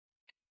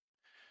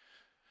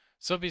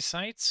So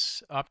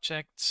besides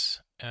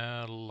objects,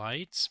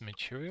 lights,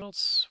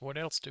 materials, what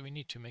else do we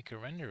need to make a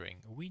rendering?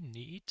 We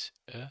need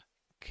a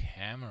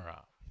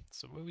camera.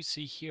 So what we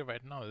see here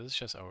right now, this is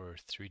just our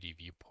 3D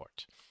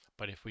viewport.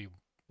 But if we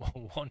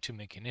want to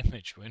make an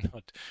image, we're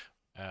not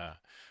uh,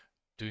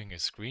 doing a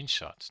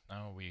screenshot.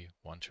 Now we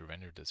want to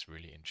render this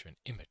really into an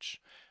image.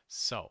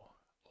 So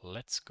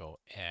let's go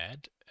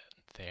add,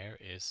 and there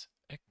is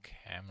a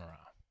camera.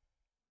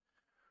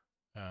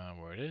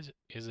 Where it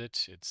is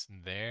it? It's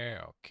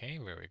there. Okay,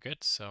 very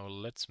good. So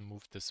let's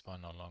move this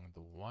one along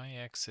the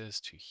y-axis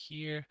to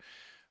here.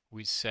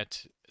 We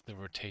set the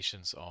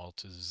rotations all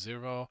to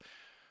 0.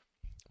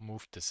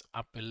 Move this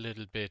up a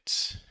little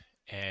bit,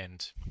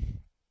 and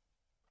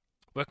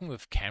working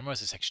with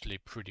cameras is actually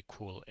pretty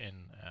cool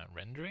in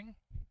rendering,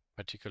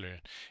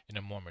 particularly in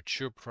a more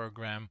mature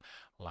program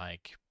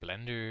like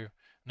Blender.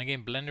 And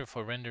again, Blender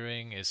for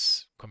rendering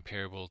is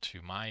comparable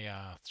to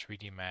Maya,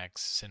 3D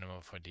Max, Cinema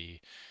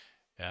 4D.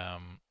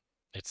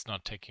 It's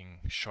not taking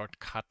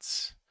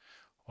shortcuts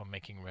or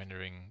making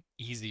rendering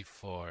easy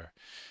for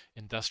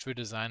industrial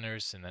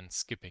designers and then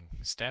skipping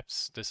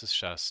steps. This is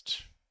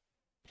just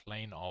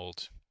plain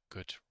old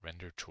good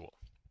render tool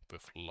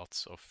with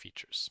lots of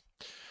features.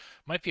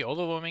 Might be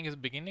overwhelming at the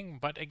beginning,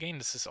 but again,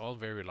 this is all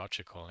very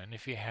logical. And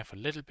if you have a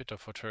little bit of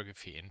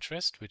photography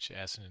interest, which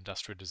as an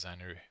industrial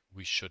designer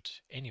we should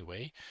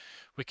anyway,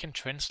 we can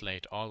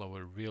translate all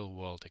our real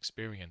world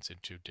experience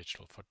into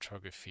digital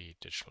photography,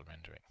 digital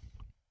rendering.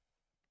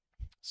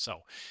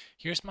 So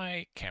here's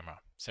my camera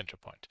center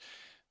point.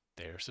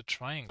 There's a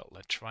triangle.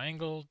 A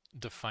triangle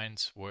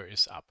defines where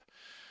is up.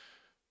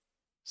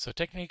 So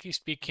technically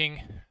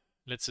speaking,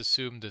 let's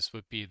assume this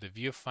would be the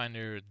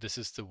viewfinder. This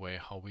is the way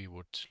how we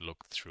would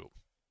look through.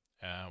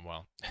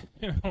 Well,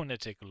 I want to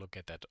take a look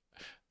at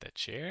that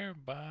chair,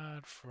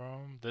 but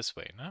from this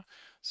way, no?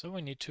 So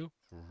we need to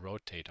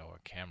rotate our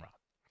camera.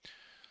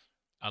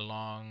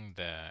 Along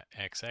the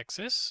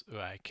x-axis,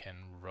 I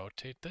can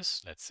rotate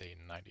this, let's say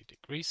 90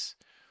 degrees.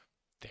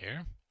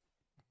 There.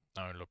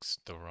 Now it looks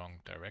the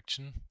wrong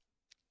direction.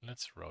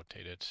 Let's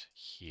rotate it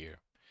here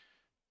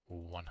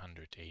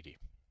 180.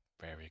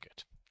 Very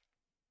good.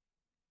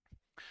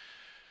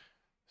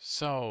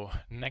 So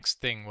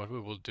next thing what we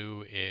will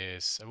do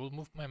is I will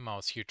move my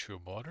mouse here to a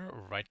border,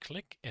 right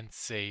click and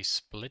say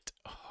split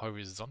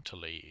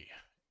horizontally.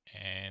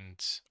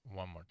 And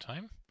one more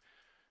time.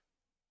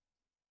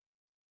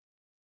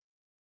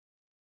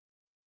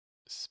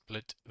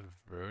 Split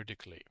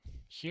vertically.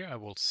 Here I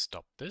will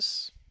stop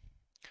this.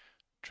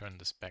 Turn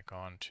this back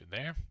on to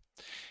there.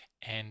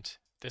 And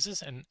this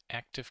is an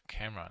active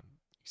camera.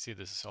 You see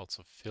this is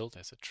also filled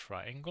as a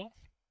triangle.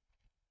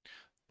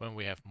 When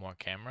we have more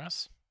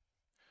cameras,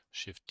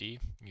 Shift D,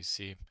 you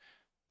see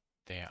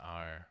they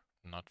are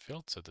not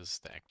filled, so this is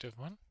the active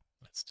one.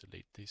 Let's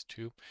delete these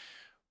two.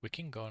 We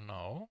can go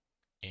now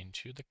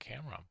into the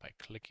camera by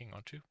clicking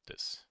onto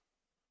this.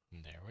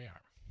 And there we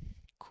are.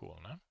 Cool,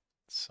 no?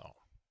 So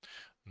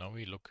now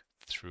we look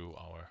through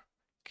our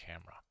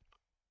camera.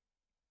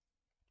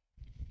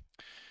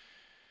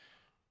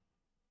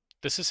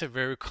 This is a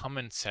very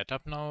common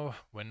setup now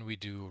when we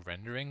do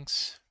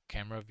renderings,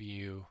 camera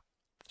view,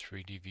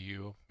 3D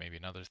view, maybe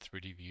another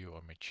 3D view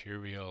or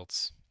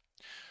materials.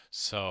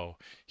 So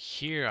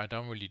here I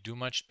don't really do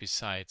much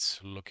besides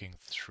looking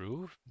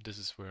through. This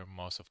is where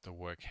most of the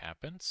work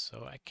happens.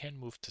 So I can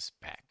move this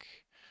back,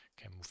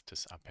 can move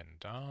this up and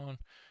down,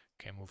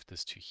 can move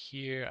this to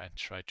here and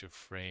try to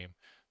frame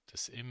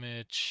this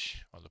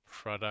image or the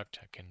product.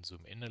 I can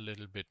zoom in a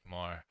little bit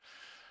more.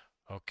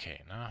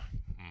 Okay, now.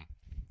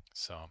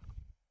 So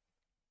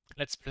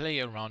let's play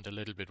around a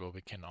little bit what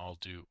we can all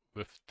do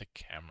with the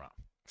camera.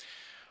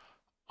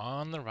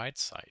 On the right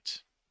side,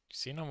 you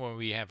see now when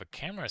we have a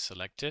camera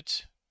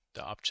selected,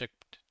 the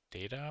object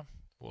data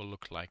will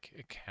look like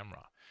a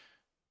camera.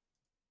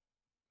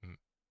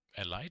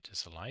 A light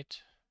is a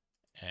light,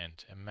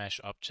 and a mesh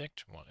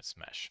object, well, it's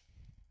mesh.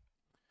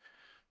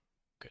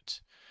 Good.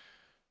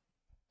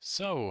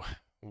 So,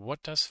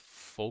 what does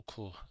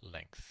focal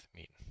length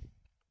mean?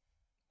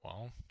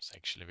 Well, it's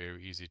actually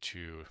very easy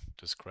to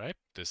describe.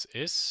 This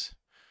is,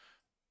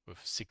 with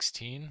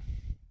 16,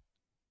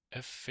 a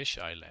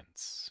fisheye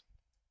lens.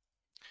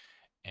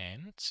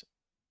 And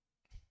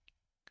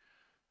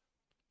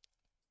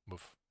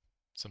with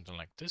something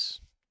like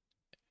this,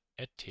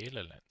 a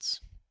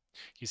telelens.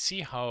 You see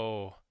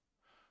how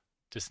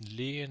this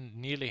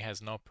nearly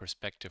has no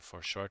perspective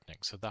for shortening.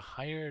 So the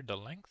higher the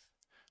length,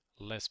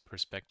 less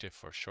perspective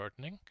for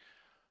shortening.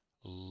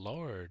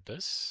 Lower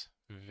this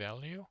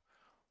value,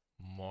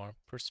 more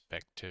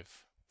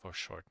perspective for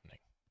shortening.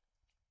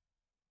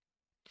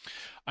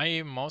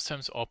 I most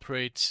times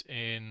operate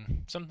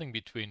in something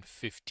between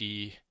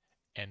 50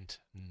 and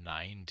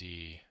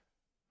 90.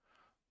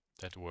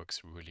 That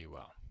works really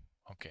well.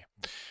 Okay.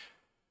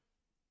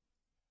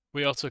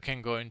 We also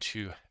can go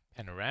into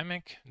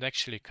panoramic. It's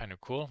actually kind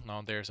of cool.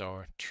 Now there's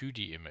our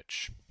 2D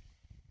image.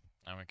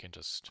 Now we can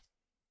just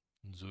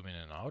zoom in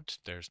and out.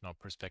 There's no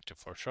perspective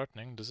for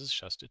shortening. This is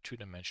just a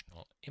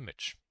two-dimensional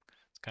image.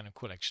 It's kind of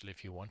cool actually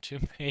if you want to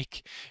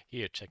make.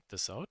 Here, check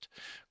this out.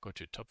 Go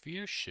to top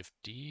view, Shift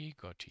D,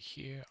 go to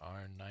here,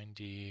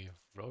 R90,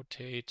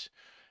 rotate,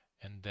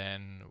 and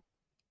then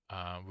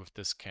with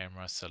this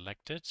camera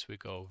selected, we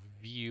go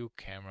view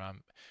camera,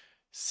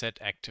 set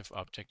active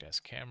object as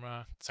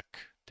camera.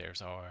 Zack,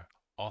 there's our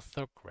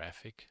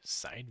orthographic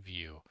side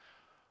view.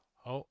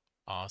 How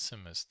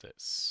awesome is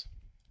this?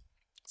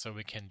 So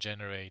we can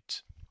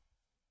generate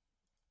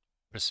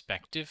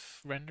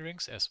perspective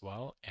renderings as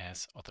well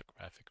as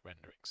orthographic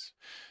renderings,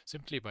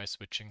 simply by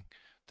switching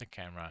the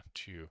camera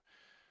to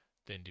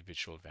the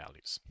individual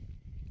values.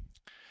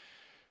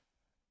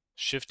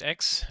 Shift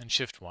X and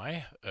Shift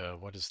Y,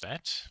 what is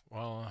that?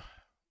 Well,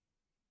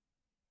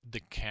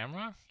 the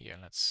camera, here,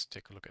 let's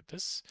take a look at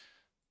this.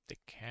 The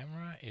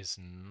camera is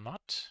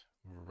not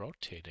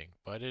rotating,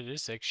 but it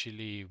is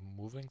actually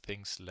moving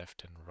things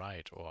left and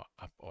right or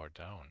up or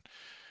down.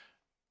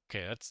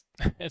 Okay,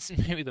 that's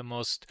maybe the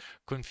most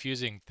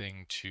confusing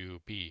thing to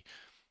be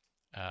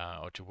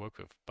or to work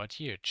with. But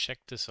here, check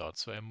this out.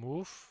 So I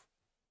move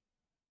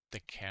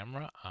the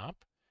camera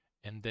up,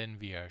 and then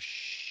via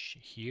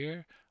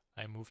here,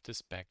 I move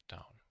this back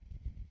down.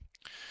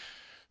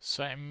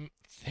 So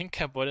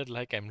think about it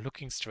like I'm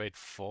looking straight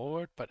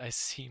forward, but I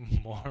see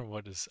more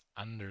what is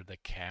under the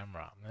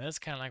camera. And that's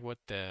kind of like what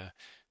the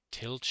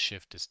tilt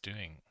shift is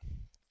doing.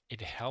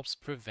 It helps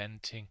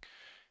preventing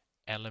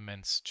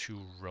elements to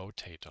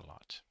rotate a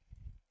lot.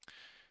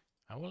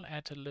 I will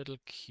add a little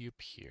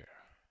cube here.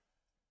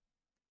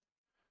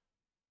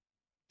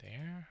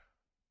 There.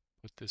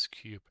 Put this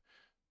cube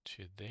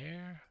to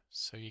there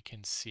so you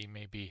can see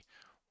maybe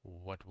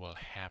what will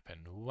happen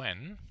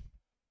when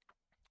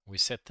we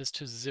set this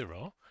to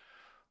 0.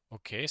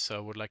 Okay, so I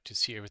would like to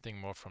see everything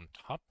more from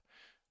top.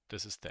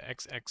 This is the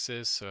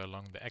x-axis, so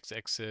along the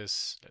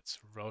x-axis, let's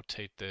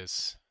rotate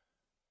this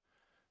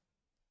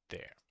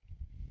there.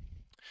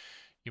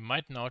 You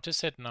might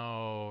notice it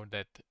now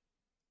that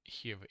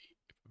here, if we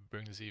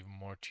bring this even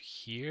more to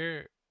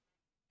here,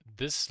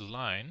 this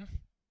line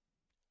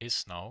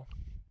is now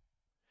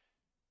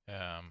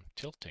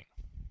tilting.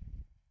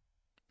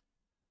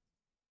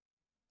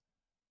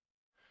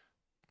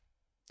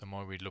 The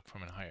more we look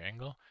from a higher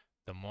angle,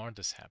 the more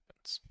this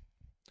happens.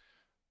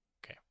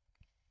 Okay.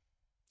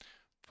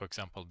 For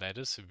example, that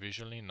is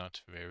visually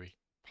not very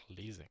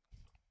pleasing.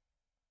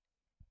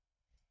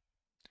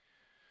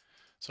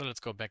 So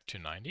let's go back to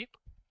 90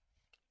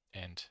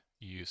 and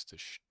use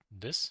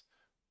this.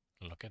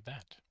 Look at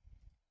that.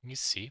 You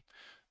see,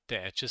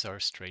 the edges are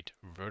straight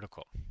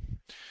vertical.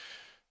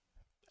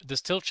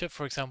 This tilt shift,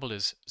 for example,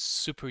 is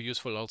super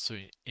useful also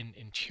in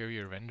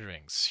interior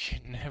renderings.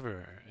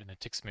 And it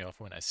ticks me off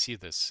when I see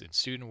this in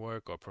student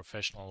work or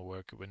professional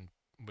work, when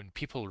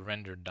people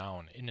render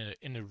down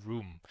in a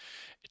room,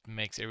 it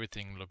makes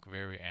everything look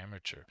very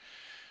amateur.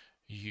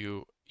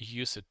 You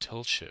use a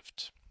tilt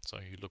shift, so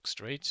you look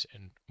straight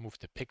and move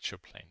the picture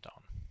plane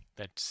down.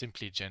 That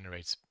simply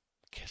generates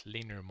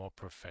cleaner, more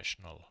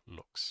professional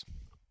looks.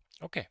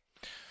 Okay.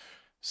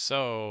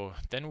 So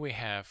then we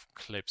have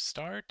clip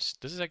start.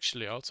 This is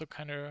actually also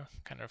kind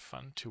of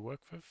fun to work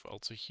with.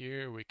 Also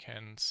here we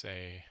can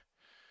say,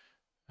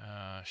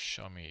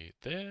 show me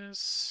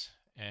this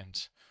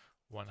and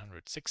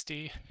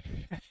 160.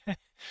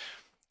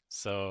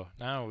 So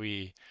now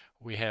we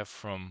have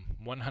from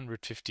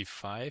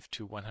 155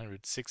 to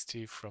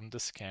 160 from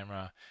this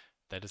camera.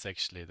 That is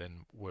actually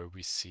then where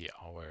we see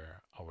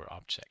our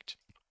object.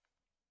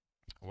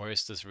 Where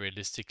is this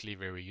realistically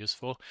very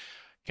useful?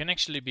 Can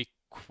actually be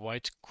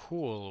quite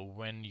cool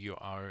when you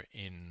are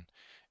in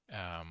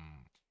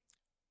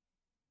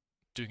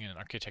doing an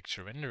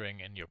architecture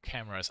rendering and your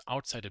camera is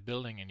outside a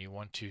building and you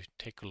want to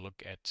take a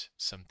look at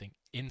something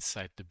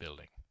inside the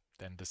building.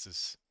 Then this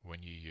is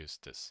when you use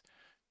this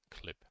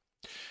clip.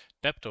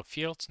 Depth of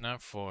field now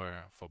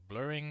for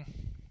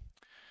blurring.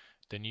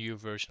 The new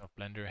version of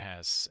Blender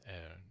has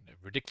a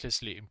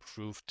ridiculously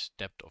improved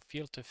depth of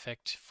field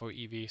effect for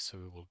Eevee, so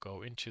we will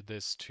go into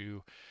this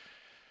to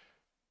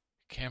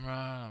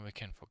camera. We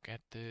can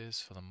forget this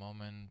for the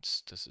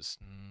moment. This is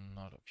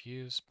not of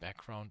use.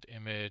 Background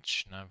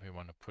image. Now we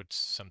want to put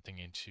something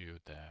into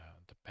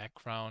the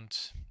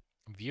background.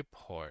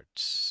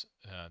 Viewport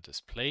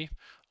display.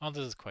 Oh,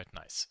 this is quite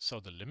nice. So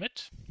the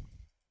limit.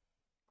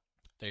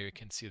 There you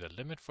can see the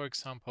limit, for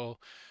example.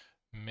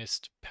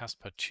 Mist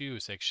Passepartout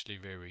is actually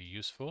very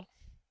useful.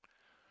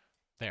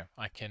 There,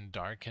 I can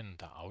darken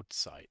the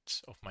outside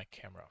of my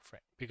camera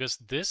frame, because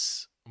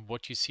this,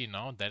 what you see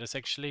now, that is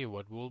actually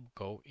what will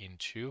go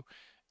into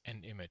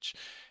an image.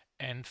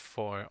 And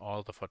for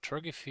all the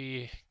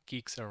photography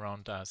geeks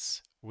around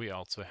us, we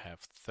also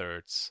have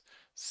thirds,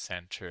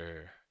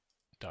 center,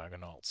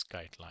 diagonals,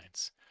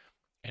 guidelines,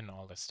 and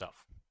all that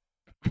stuff.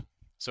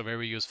 So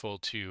very useful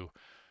to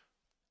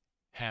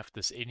have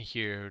this in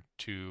here,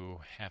 to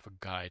have a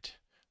guide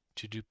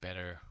to do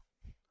better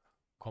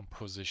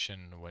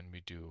composition when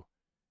we do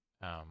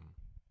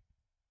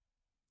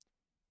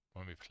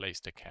when we place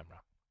the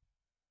camera.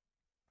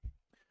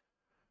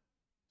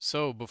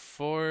 So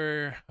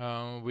before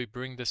we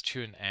bring this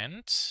to an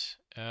end,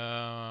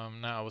 Now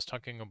I was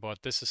talking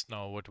about this is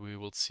now what we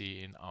will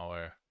see in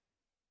our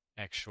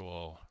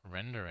actual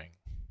rendering.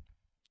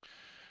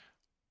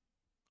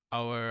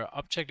 Our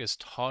object is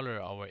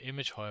taller, our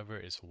image, however,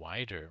 is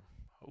wider.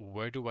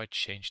 Where do I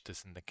change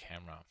this in the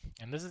camera?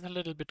 And this is a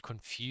little bit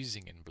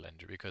confusing in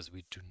Blender because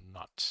we do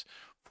not.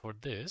 For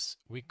this,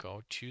 we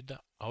go to the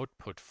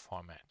output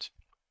format.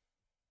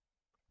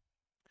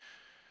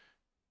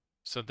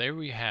 So there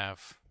we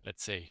have,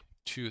 let's say,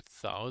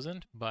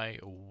 2000 by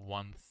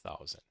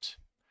 1000.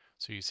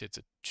 So you see it's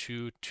a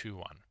 2 to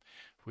 1.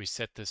 If we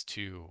set this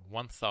to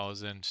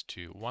 1000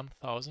 to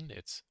 1000,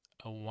 it's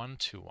a 1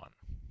 to 1.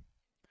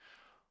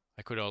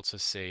 I could also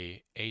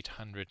say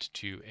 800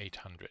 to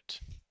 800.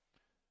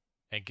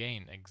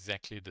 Again,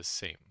 exactly the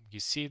same. You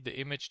see the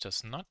image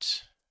does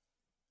not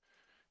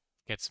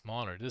get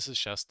smaller. This is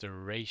just the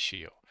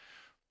ratio.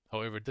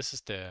 However, this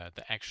is the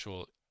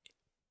actual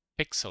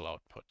pixel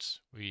output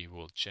we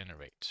will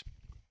generate.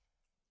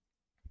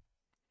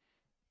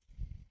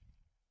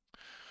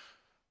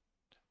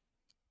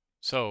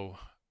 So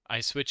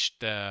I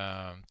switched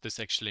this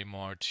actually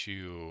more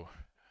to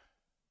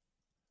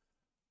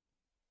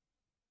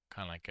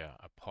kind of like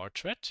a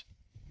portrait.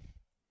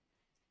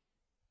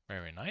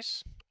 Very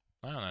nice.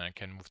 And then I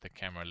can move the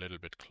camera a little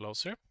bit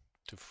closer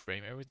to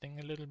frame everything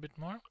a little bit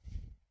more.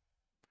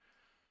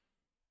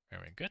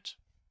 Very good.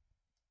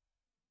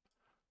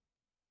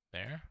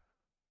 There.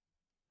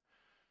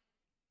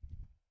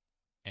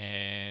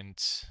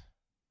 And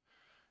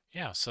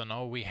yeah, so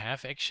now we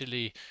have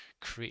actually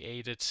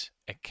created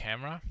a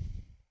camera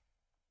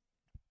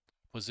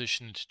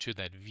positioned to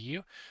that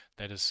view.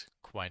 That is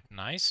quite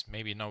nice.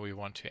 Maybe now we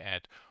want to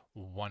add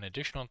one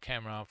additional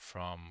camera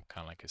from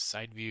kind of like a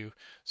side view.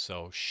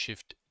 So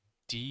Shift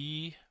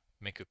D,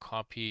 make a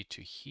copy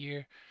to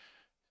here.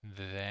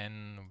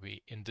 Then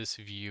we, in this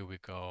view, we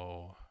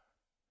go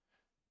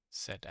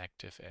set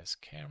active as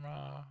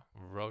camera,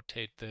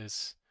 rotate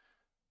this.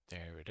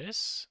 There it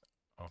is.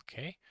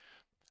 Okay.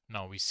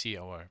 Now we see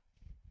our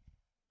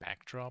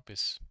backdrop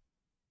is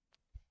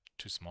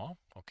too small.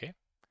 Okay.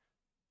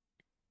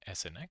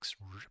 SNX,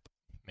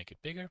 make it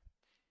bigger.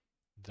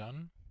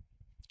 Done.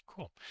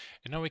 Cool.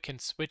 And now we can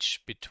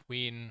switch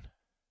between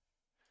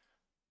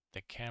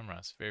the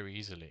cameras very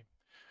easily.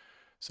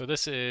 So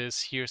this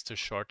is, here's the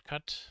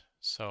shortcut.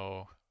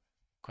 So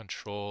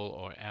Control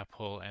or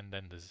Apple and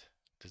then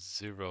the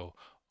 0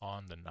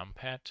 on the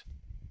numpad.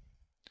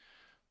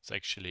 It's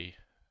actually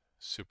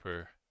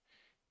super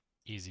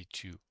easy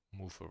to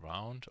move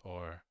around,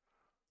 or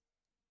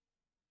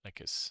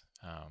like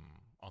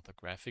a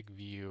orthographic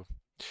view.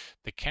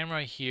 The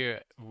camera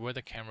here, where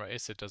the camera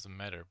is, it doesn't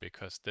matter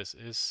because this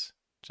is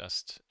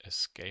just a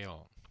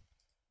scale.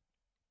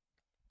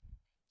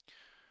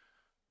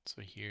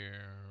 So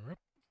here,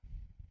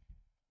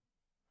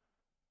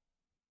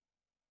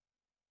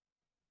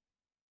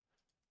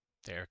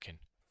 there I can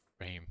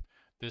frame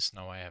this.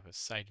 Now I have a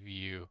side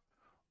view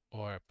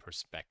or a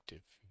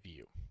perspective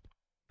view.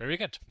 Very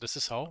good. This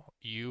is how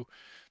you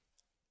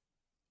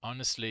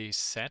honestly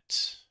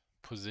set,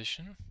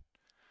 position,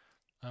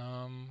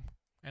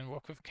 and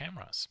work with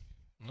cameras.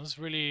 And this is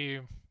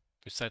really,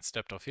 besides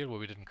depth of field, what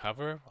we didn't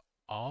cover,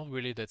 all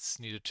really that's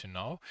needed to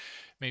know.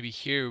 Maybe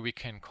here we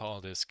can call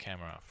this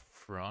camera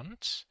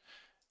front,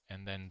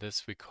 and then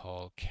this we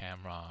call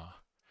camera,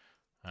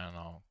 I don't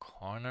know,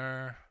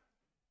 corner,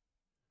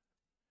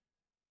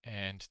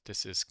 and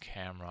this is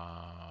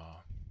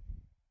camera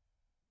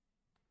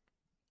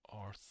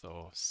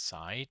ortho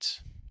side.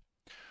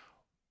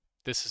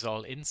 This is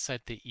all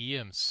inside the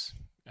Eames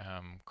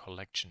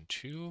collection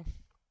too.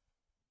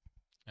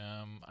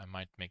 I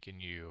might make a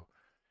new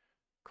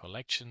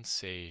collection,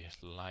 say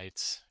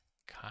lights,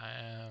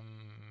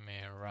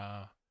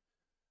 camera.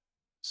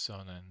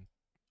 So then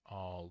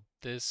all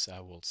this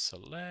I will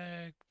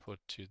select, put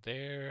to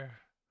there.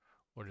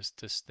 What is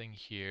this thing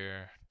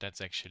here?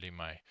 That's actually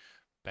my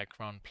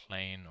background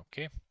plane.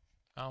 Okay,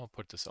 I'll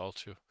put this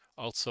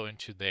also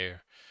into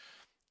their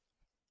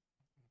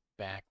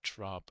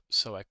backdrop.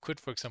 So I could,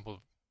 for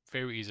example,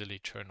 very easily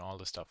turn all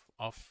the stuff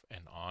off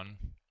and on.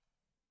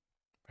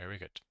 Very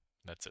good.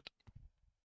 That's it.